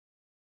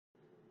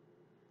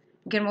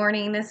Good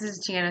morning. This is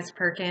Janice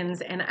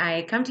Perkins, and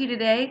I come to you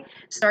today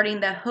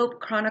starting the Hope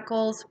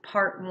Chronicles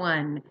Part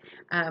 1.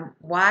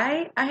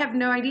 Why? I have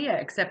no idea,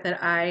 except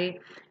that I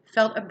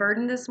felt a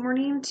burden this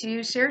morning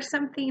to share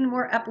something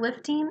more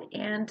uplifting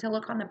and to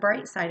look on the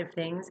bright side of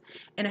things.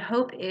 And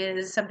hope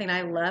is something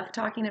I love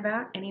talking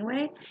about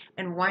anyway.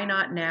 And why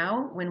not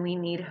now when we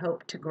need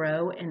hope to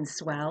grow and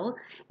swell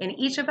in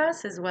each of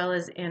us, as well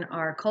as in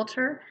our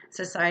culture,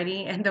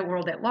 society, and the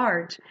world at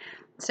large?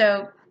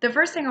 So, the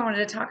first thing I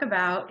wanted to talk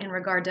about in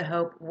regard to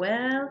hope,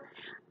 well,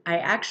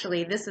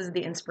 this is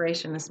the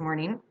inspiration this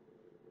morning.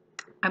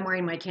 I'm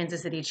wearing my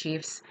Kansas City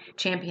Chiefs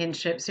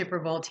championship Super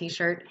Bowl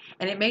t-shirt,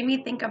 and it made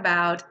me think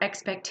about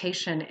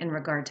expectation in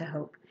regard to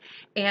hope.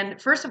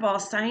 And first of all,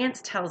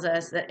 science tells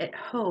us that at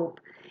hope,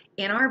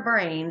 in our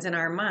brains and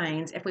our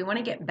minds, if we want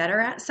to get better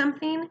at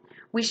something,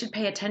 we should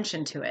pay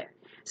attention to it.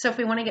 So if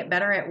we want to get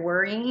better at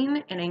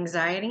worrying and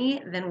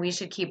anxiety, then we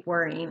should keep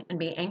worrying and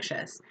be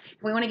anxious.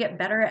 If we want to get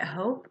better at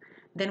hope,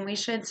 then we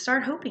should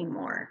start hoping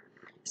more.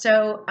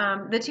 So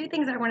the two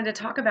things I wanted to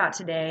talk about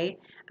today,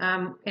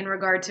 in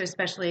regard to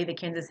especially the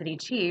Kansas City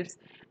Chiefs,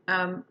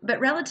 but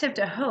relative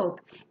to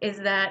hope, is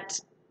that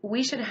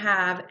we should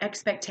have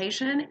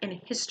expectation and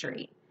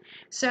history.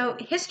 So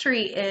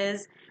history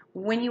is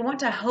when you want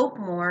to hope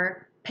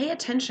more, pay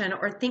attention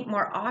or think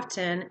more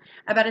often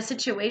about a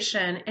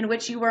situation in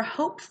which you were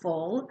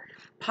hopeful,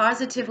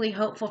 positively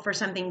hopeful for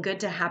something good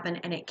to happen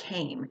and it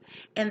came.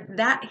 And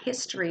that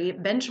history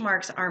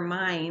benchmarks our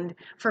mind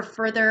for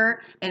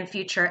further and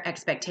future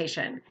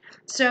expectation.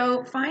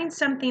 So find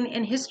something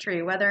in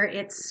history, whether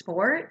it's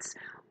sports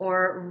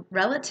or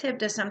relative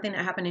to something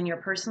that happened in your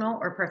personal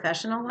or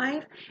professional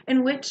life,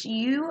 in which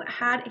you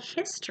had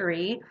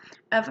history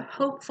of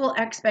hopeful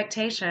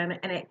expectation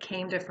and it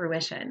came to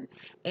fruition.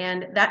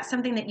 And that's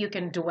something that you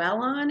can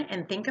dwell on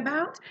and think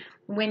about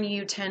when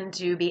you tend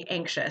to be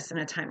anxious in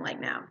a time like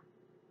now.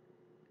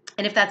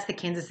 And if that's the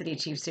Kansas City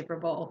Chiefs Super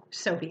Bowl,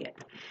 so be it.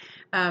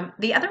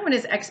 The other one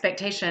is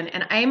expectation,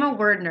 and I am a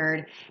word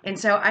nerd, and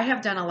so I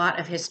have done a lot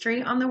of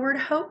history on the word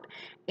hope,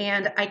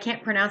 and I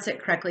can't pronounce it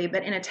correctly,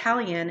 but in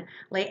Italian,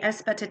 le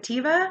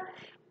aspettativa,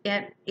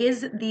 it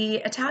is the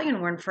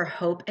Italian word for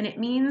hope, and it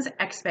means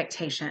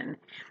expectation.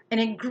 And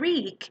in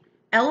Greek,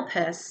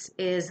 elpis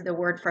is the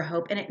word for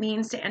hope, and it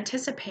means to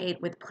anticipate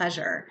with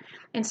pleasure.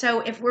 And so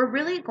if we're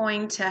really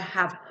going to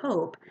have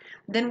hope,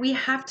 then we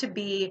have to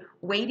be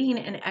waiting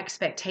in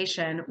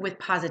expectation with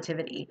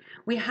positivity.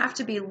 We have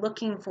to be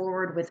looking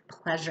forward with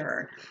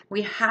pleasure.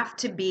 We have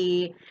to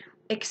be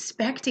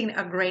expecting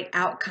a great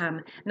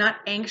outcome, not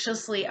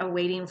anxiously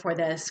awaiting for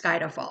the sky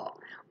to fall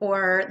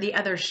or the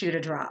other shoe to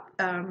drop,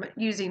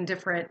 using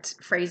different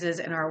phrases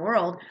in our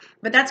world.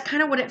 But that's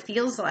kind of what it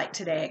feels like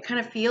today. It kind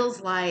of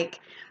feels like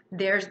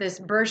there's this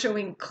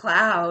burgeoning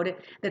cloud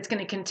that's going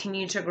to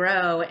continue to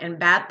grow and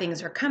bad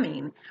things are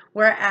coming.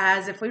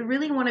 Whereas if we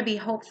really want to be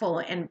hopeful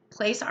and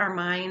place our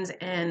minds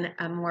in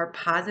a more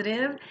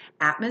positive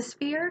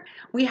atmosphere,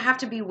 we have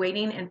to be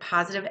waiting in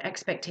positive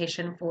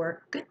expectation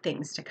for good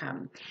things to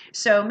come.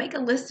 So make a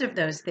list of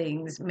those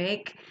things.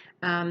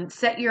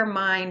 Set your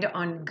mind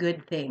on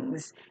good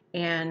things,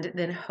 and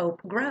then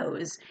hope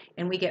grows.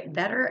 And we get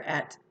better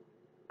at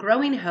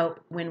growing hope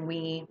when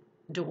we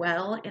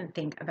dwell and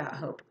think about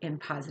hope in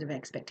positive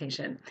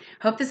expectation.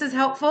 Hope this is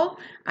helpful.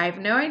 I have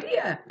no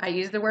idea. I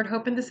use the word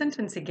hope in the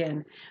sentence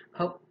again.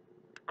 Hope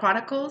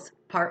Chronicles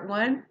Part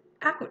 1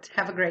 out.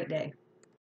 Have a great day.